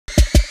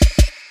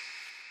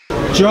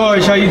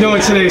George, how you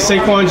doing today?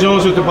 Saquon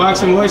Jones with the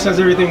Boxing Voice. How's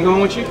everything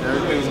going with you?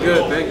 Everything's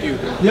good, thank you.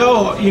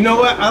 Yo, you know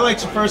what? I like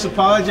to first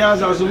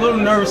apologize. I was a little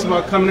nervous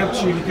about coming up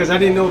to you because I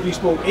didn't know if you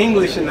spoke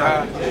English or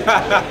not.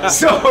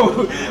 So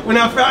when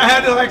I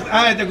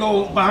had to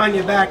go behind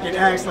your back and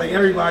ask like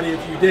everybody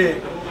if you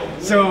did.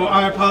 So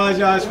I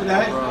apologize for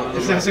that.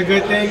 That's a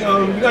good thing.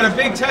 We got a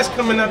big test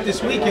coming up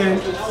this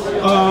weekend.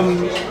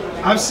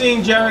 I've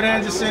seen Jared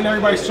Anderson.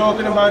 Everybody's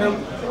talking about him.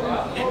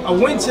 A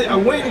win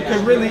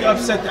could really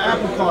upset the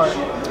apple cart.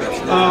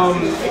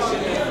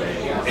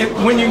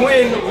 When you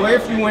win, or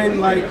if you win,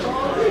 like,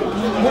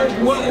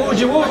 what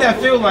would that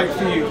feel like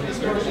for you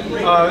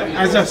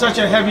as such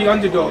a heavy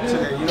underdog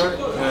today? You know,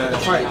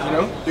 fight. You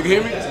know. You can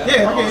hear me?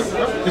 Yeah, I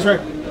can. That's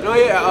right. No,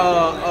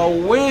 yeah, a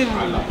win.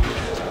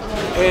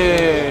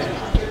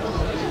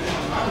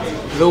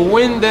 The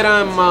win that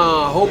I'm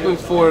hoping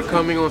for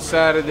coming on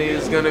Saturday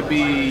is gonna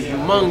be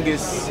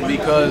humongous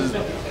because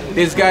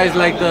this guy's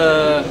like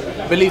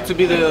believed to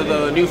be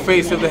the new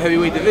face of the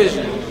heavyweight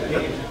division.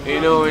 You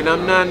know, and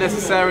I'm not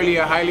necessarily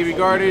a highly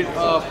regarded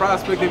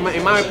prospect. In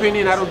my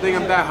opinion, I don't think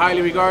I'm that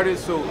highly regarded.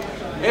 So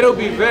it'll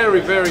be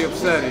very, very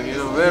upsetting. You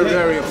know, very,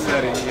 very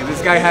upsetting. And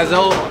this guy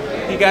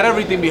he got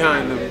everything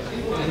behind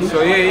him.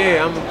 So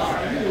yeah, I'm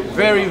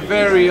very,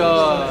 very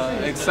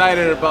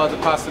excited about the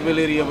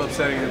possibility of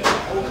upsetting him.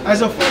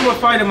 As a former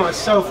fighter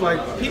myself, like,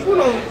 people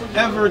don't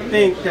ever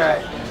think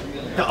that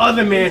the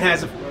other man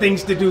has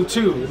things to do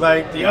too.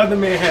 Like, the other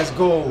man has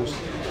goals.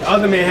 The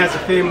other man has a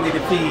family to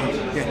feed.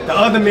 The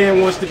other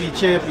man wants to be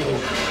champion.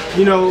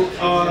 You know,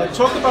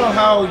 talk about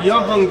how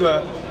your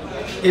hunger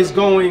is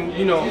going,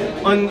 you know,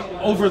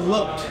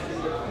 overlooked.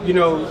 You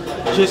know,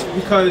 just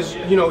because,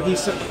 you know,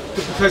 he's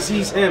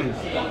him.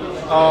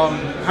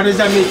 How does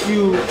that make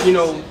you, you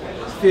know,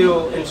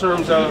 feel in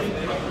terms of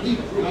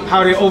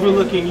how they're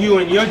overlooking you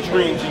and your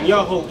dreams and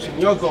your hopes and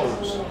your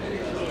goals?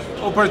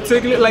 Well,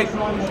 particularly, like,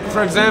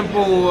 for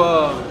example,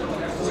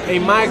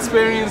 in my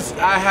experience,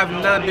 I have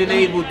not been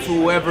able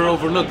to ever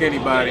overlook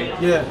anybody.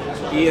 Yeah.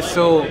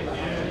 So,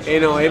 you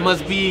know, it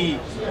must be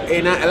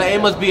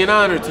an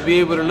honor to be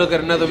able to look at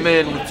another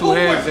man with two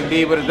hands and be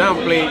able to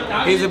downplay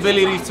his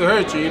abilities to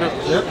hurt you. You know.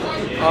 Yep.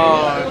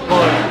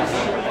 But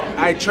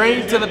I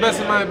train to the best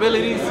of my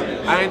abilities.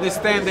 I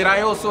understand that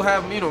I also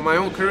have, you know, my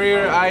own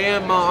career. I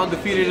am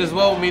undefeated as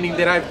well, meaning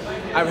that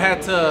I've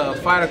had to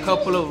fight a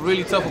couple of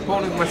really tough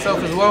opponents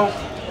myself as well.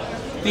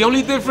 The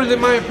only difference, in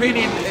my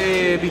opinion,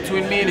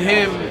 between me and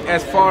him,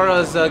 as far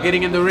as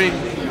getting in the ring,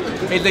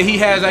 is that he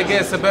has, I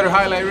guess, a better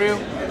highlight reel.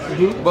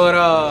 Mm-hmm. But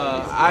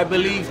I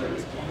believe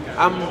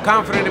I'm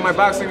confident in my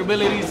boxing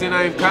abilities, and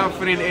I'm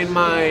confident in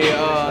my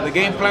the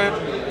game plan,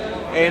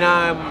 and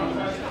I'm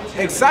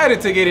excited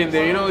to get in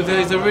there. You know,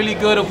 it's a really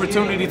good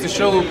opportunity to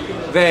show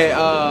that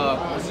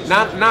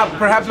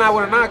perhaps not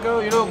with a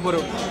knockout, you know, but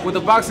with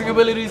the boxing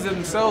abilities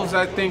themselves,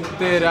 I think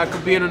that I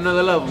could be at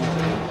another level.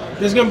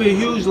 There's going to be a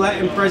huge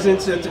Latin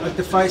presence at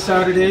the fight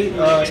Saturday,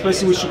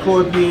 especially with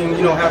Shakur being,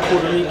 you know, half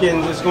Puerto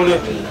Rican.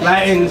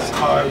 Latins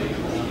are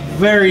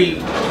very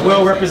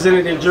well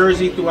represented in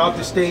Jersey throughout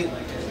the state.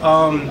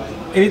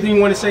 Anything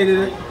you want to say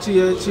to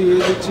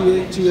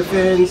your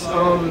fans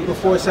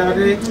before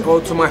Saturday? Go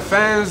to my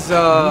fans,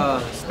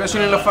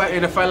 especially in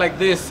a fight like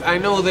this. I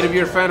know that if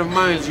you're a fan of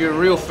mine, you're a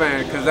real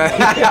fan because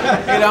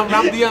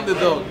I'm the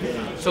underdog.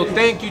 So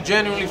thank you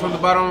genuinely from the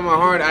bottom of my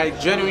heart. I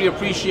genuinely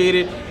appreciate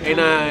it,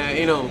 and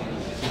you know,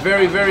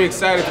 very, very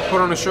excited to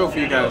put on a show for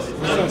you guys.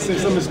 Say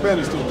something in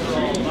Spanish too.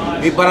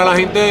 Y para la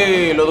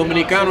gente, los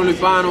dominicanos, los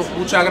hispanos,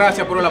 muchas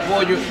gracias por el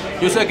apoyo.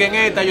 Yo sé que en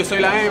esta yo soy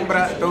la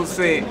hembra,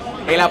 entonces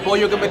el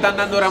apoyo que me están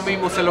dando ahora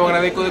mismo se lo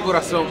agradezco de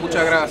corazón.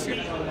 Muchas gracias.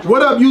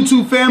 What up,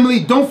 YouTube family?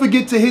 Don't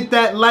forget to hit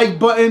that like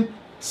button.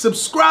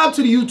 Subscribe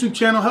to the YouTube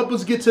channel. Help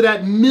us get to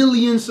that 1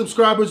 million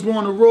subscribers. We're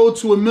on the road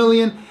to 1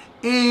 million.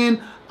 And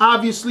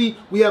obviously,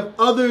 we have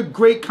other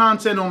great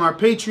content on our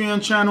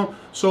Patreon channel.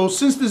 So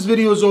since this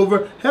video is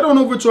over, head on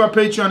over to our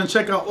Patreon and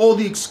check out all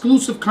the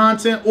exclusive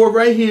content or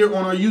right here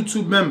on our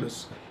YouTube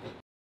members.